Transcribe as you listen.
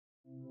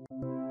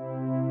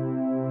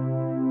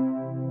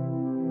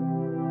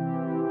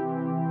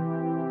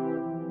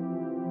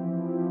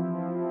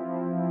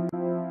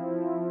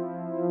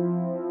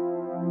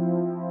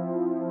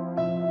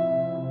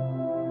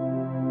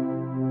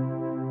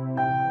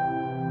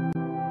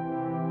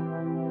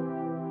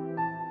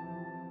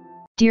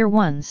Dear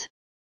ones,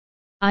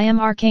 I am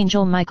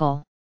Archangel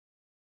Michael.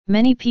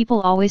 Many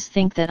people always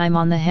think that I'm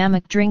on the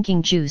hammock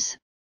drinking juice.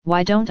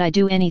 Why don't I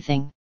do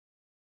anything?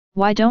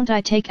 Why don't I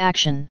take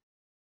action?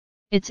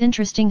 It's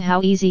interesting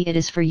how easy it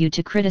is for you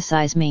to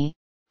criticize me,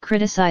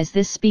 criticize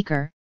this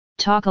speaker,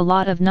 talk a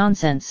lot of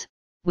nonsense,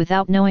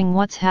 without knowing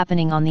what's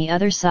happening on the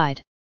other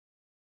side.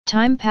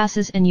 Time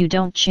passes and you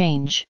don't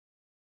change.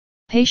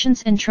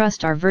 Patience and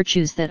trust are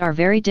virtues that are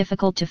very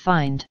difficult to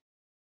find.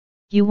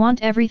 You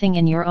want everything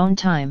in your own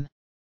time.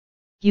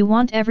 You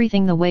want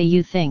everything the way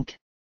you think.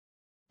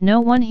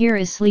 No one here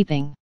is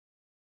sleeping.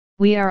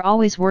 We are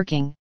always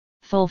working,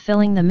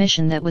 fulfilling the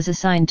mission that was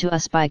assigned to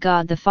us by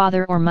God the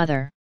Father or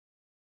Mother.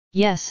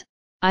 Yes,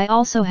 I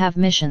also have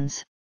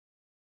missions.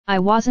 I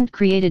wasn't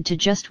created to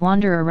just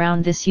wander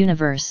around this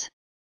universe.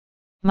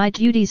 My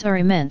duties are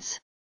immense.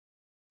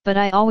 But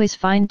I always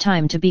find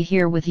time to be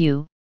here with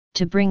you,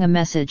 to bring a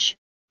message,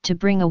 to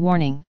bring a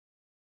warning.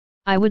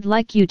 I would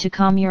like you to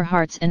calm your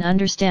hearts and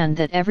understand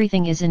that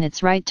everything is in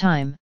its right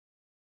time.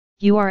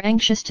 You are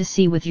anxious to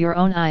see with your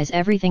own eyes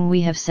everything we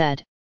have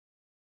said.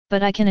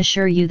 But I can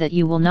assure you that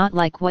you will not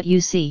like what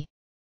you see.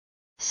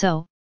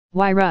 So,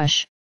 why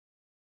rush?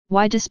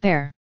 Why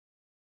despair?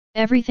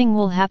 Everything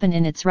will happen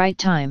in its right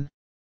time.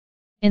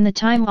 In the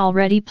time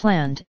already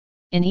planned,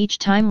 in each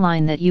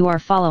timeline that you are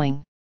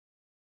following.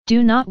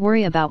 Do not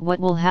worry about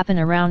what will happen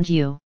around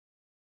you.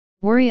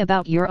 Worry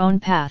about your own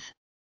path.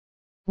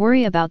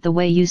 Worry about the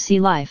way you see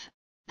life,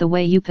 the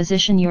way you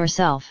position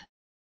yourself.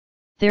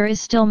 There is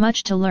still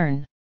much to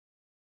learn.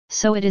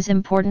 So it is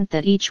important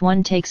that each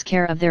one takes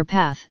care of their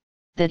path,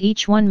 that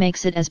each one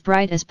makes it as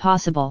bright as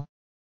possible.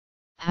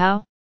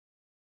 How?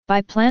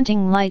 By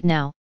planting light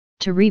now,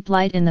 to reap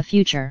light in the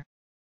future.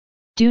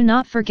 Do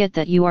not forget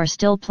that you are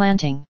still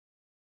planting.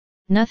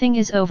 Nothing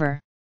is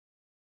over.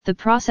 The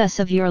process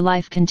of your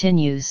life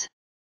continues.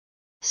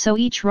 So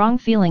each wrong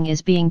feeling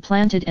is being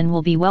planted and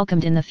will be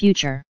welcomed in the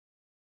future.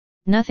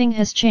 Nothing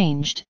has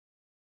changed.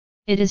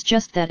 It is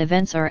just that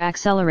events are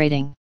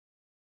accelerating.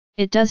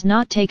 It does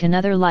not take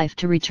another life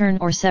to return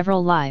or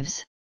several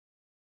lives.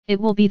 It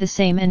will be the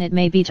same and it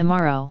may be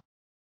tomorrow.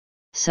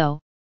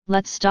 So,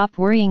 let's stop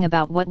worrying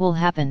about what will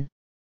happen.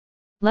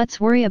 Let's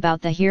worry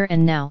about the here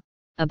and now,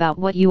 about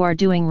what you are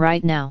doing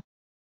right now.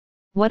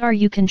 What are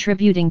you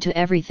contributing to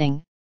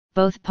everything,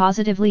 both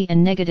positively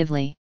and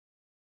negatively?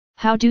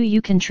 How do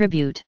you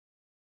contribute?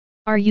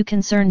 Are you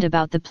concerned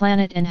about the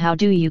planet and how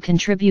do you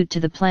contribute to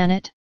the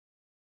planet?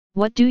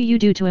 What do you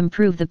do to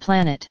improve the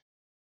planet?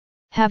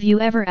 Have you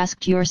ever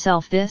asked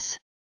yourself this?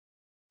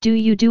 Do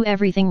you do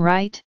everything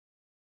right?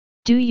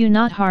 Do you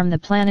not harm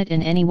the planet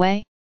in any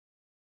way?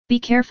 Be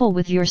careful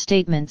with your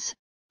statements,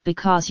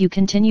 because you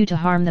continue to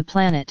harm the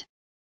planet.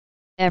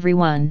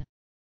 Everyone.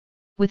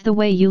 With the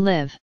way you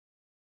live.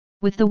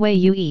 With the way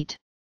you eat.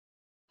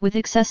 With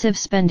excessive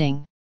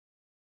spending.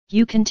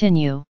 You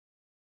continue.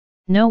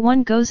 No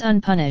one goes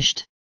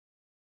unpunished.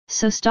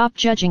 So stop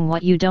judging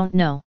what you don't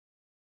know.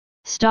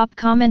 Stop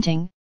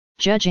commenting,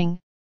 judging,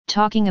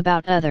 talking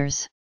about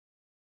others.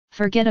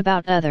 Forget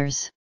about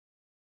others.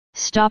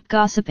 Stop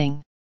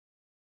gossiping.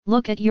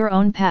 Look at your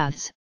own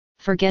paths,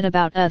 forget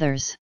about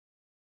others.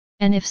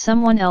 And if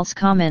someone else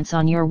comments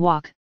on your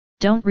walk,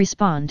 don't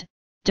respond,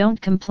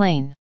 don't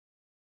complain.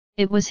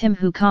 It was him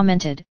who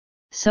commented,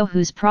 so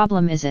whose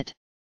problem is it?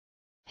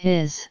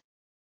 His.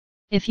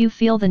 If you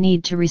feel the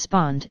need to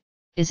respond,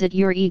 is it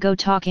your ego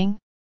talking?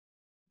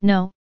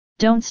 No,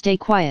 don't stay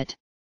quiet.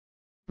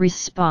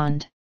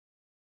 Respond.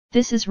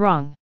 This is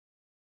wrong.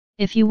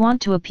 If you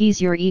want to appease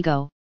your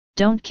ego,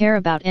 don't care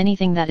about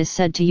anything that is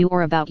said to you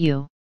or about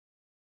you.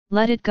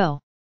 Let it go.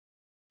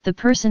 The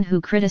person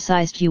who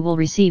criticized you will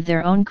receive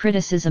their own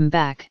criticism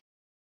back.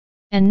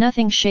 And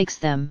nothing shakes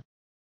them.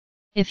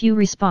 If you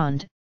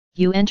respond,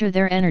 you enter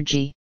their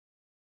energy.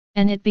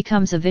 And it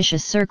becomes a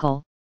vicious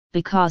circle,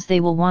 because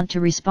they will want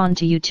to respond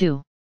to you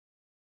too.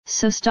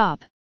 So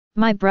stop,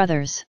 my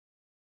brothers.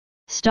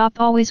 Stop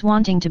always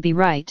wanting to be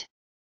right.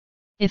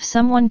 If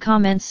someone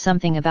comments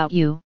something about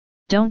you,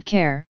 don't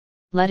care,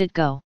 let it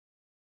go.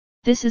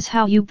 This is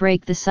how you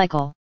break the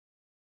cycle.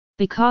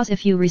 Because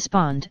if you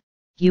respond,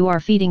 you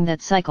are feeding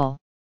that cycle.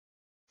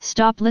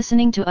 Stop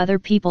listening to other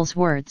people's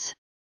words.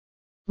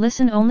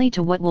 Listen only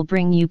to what will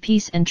bring you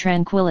peace and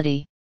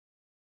tranquility.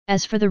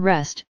 As for the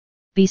rest,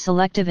 be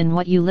selective in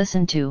what you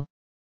listen to.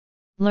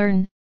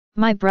 Learn,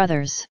 my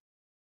brothers.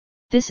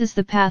 This is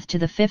the path to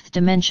the fifth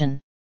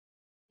dimension.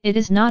 It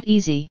is not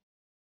easy.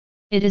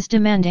 It is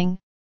demanding,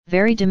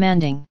 very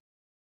demanding.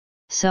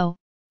 So,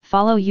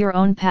 follow your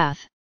own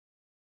path.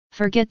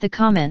 Forget the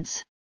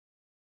comments.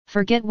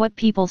 Forget what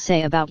people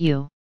say about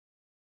you.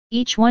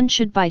 Each one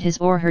should bite his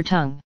or her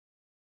tongue.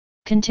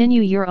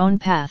 Continue your own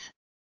path.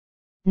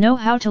 Know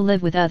how to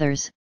live with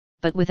others,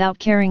 but without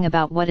caring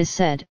about what is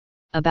said,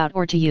 about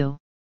or to you.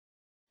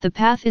 The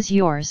path is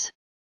yours.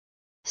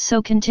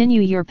 So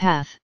continue your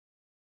path.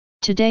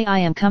 Today I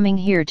am coming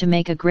here to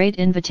make a great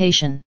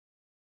invitation.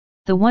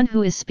 The one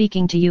who is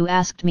speaking to you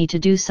asked me to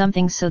do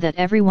something so that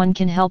everyone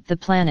can help the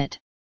planet.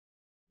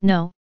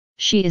 No,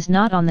 she is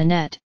not on the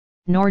net,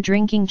 nor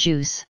drinking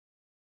juice.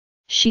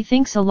 She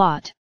thinks a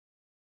lot.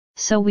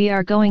 So we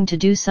are going to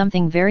do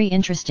something very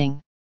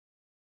interesting.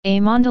 A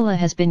mandala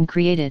has been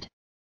created.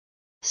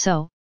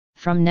 So,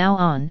 from now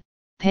on,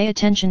 pay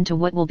attention to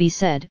what will be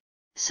said,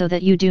 so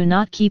that you do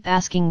not keep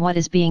asking what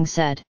is being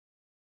said.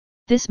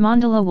 This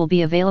mandala will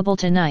be available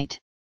tonight.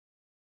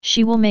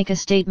 She will make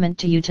a statement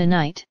to you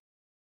tonight.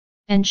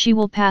 And she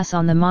will pass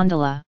on the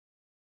mandala.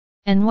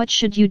 And what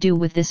should you do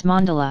with this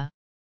mandala?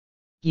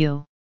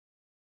 You.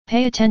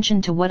 Pay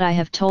attention to what I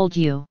have told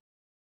you.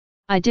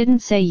 I didn't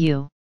say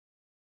you.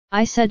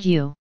 I said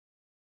you.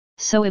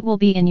 So it will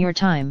be in your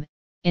time,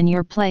 in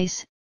your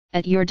place,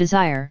 at your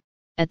desire,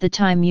 at the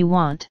time you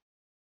want.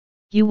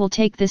 You will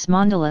take this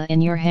mandala in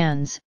your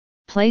hands,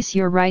 place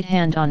your right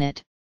hand on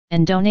it,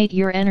 and donate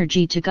your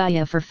energy to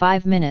Gaia for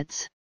 5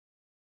 minutes.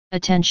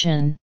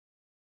 Attention!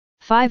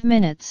 5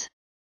 minutes.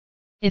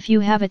 If you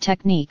have a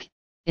technique,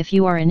 if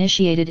you are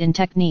initiated in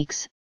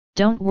techniques,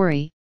 don't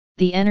worry,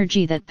 the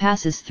energy that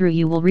passes through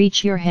you will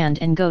reach your hand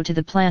and go to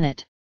the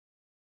planet.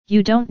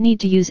 You don't need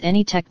to use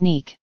any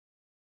technique.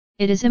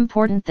 It is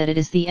important that it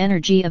is the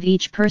energy of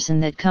each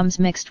person that comes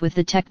mixed with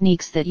the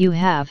techniques that you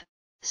have,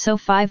 so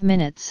 5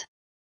 minutes.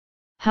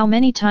 How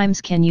many times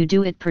can you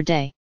do it per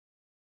day?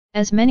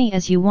 As many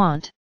as you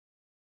want.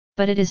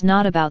 But it is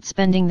not about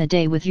spending the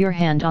day with your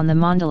hand on the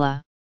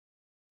mandala.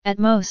 At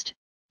most,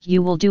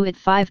 you will do it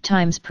 5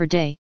 times per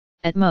day,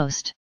 at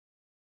most.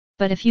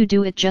 But if you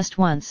do it just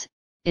once,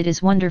 it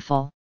is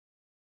wonderful.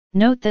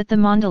 Note that the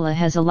mandala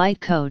has a light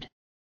code.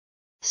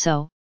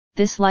 So,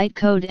 this light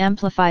code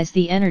amplifies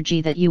the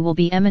energy that you will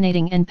be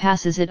emanating and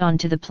passes it on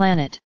to the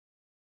planet.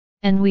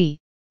 And we,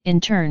 in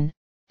turn,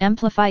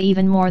 amplify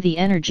even more the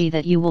energy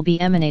that you will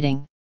be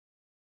emanating.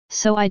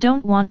 So I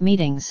don't want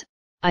meetings,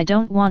 I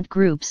don't want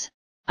groups,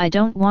 I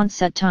don't want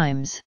set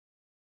times.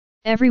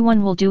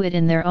 Everyone will do it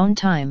in their own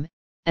time,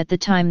 at the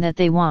time that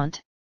they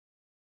want.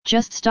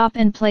 Just stop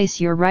and place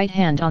your right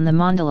hand on the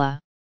mandala.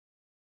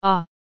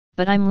 Ah,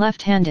 but I'm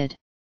left-handed.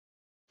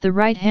 The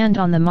right hand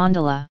on the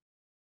mandala.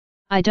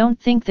 I don't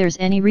think there's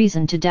any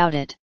reason to doubt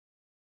it.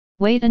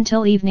 Wait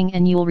until evening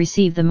and you'll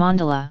receive the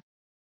mandala.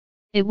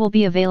 It will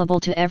be available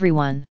to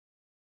everyone.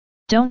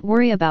 Don't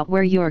worry about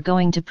where you are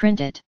going to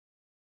print it.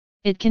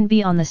 It can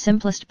be on the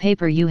simplest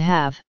paper you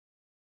have.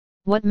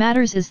 What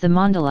matters is the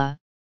mandala,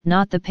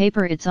 not the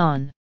paper it's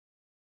on.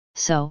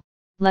 So,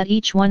 let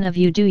each one of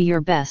you do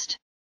your best.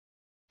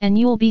 And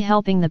you'll be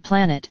helping the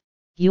planet,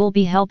 you'll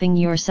be helping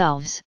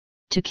yourselves,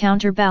 to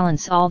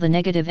counterbalance all the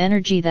negative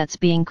energy that's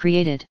being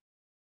created.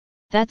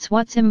 That's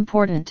what's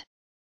important.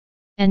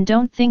 And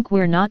don't think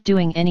we're not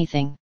doing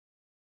anything.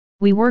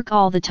 We work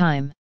all the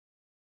time.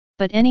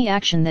 But any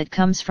action that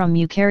comes from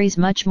you carries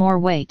much more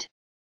weight.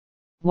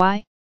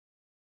 Why?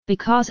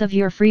 Because of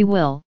your free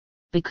will,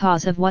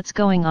 because of what's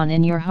going on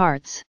in your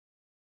hearts.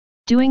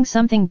 Doing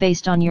something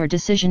based on your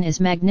decision is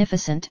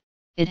magnificent,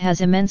 it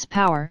has immense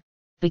power,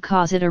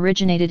 because it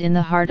originated in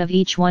the heart of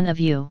each one of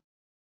you.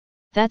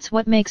 That's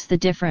what makes the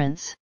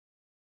difference.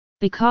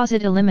 Because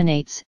it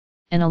eliminates,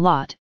 and a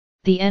lot,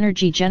 the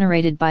energy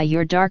generated by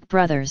your dark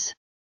brothers.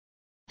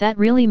 That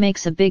really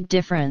makes a big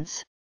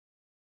difference.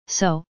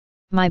 So,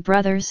 my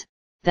brothers,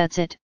 that's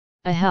it,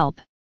 a help.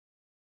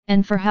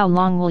 And for how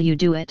long will you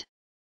do it?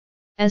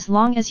 As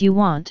long as you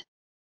want.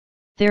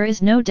 There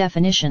is no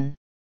definition.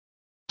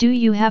 Do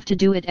you have to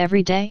do it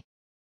every day?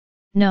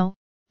 No,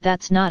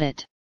 that's not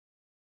it.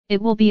 It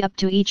will be up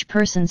to each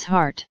person's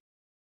heart.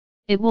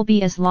 It will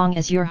be as long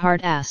as your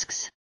heart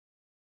asks.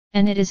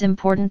 And it is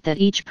important that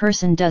each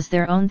person does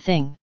their own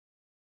thing.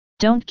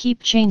 Don't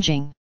keep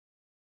changing.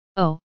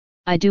 Oh,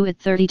 I do it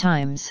 30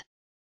 times.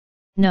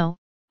 No,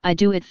 I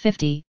do it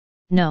 50,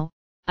 no,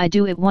 I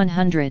do it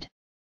 100.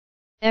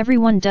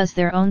 Everyone does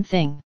their own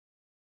thing.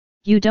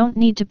 You don't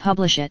need to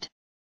publish it.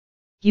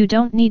 You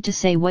don't need to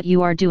say what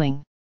you are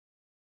doing.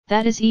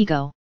 That is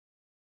ego.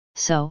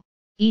 So,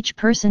 each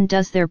person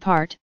does their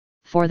part,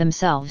 for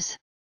themselves.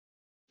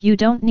 You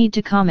don't need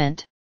to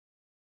comment.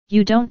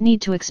 You don't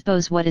need to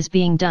expose what is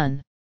being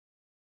done.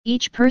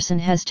 Each person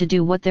has to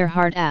do what their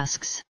heart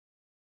asks.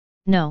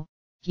 No,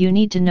 you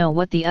need to know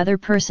what the other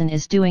person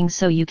is doing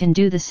so you can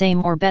do the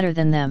same or better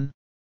than them.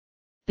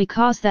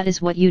 Because that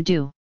is what you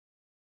do.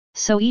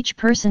 So each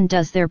person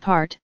does their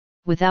part,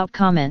 without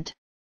comment.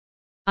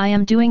 I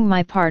am doing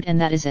my part and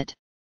that is it.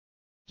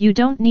 You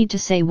don't need to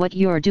say what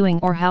you're doing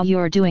or how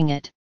you're doing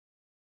it.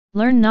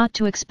 Learn not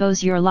to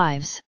expose your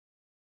lives.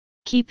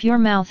 Keep your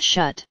mouth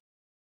shut.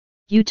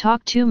 You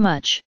talk too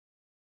much.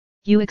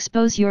 You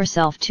expose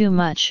yourself too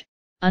much,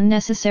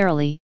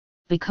 unnecessarily,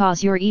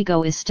 because your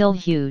ego is still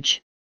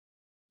huge.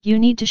 You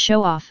need to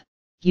show off,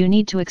 you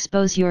need to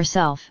expose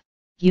yourself,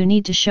 you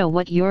need to show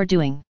what you're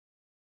doing.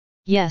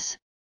 Yes,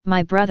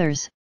 my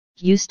brothers,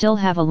 you still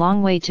have a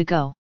long way to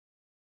go.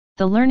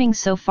 The learning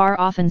so far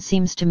often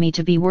seems to me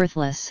to be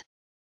worthless.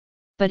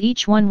 But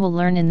each one will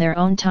learn in their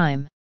own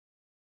time.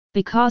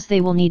 Because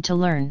they will need to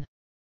learn.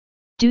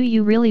 Do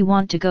you really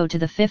want to go to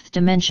the 5th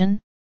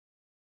dimension?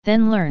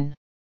 Then learn.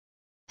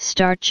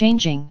 Start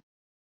changing.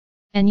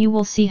 And you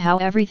will see how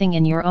everything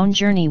in your own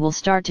journey will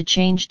start to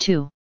change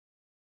too.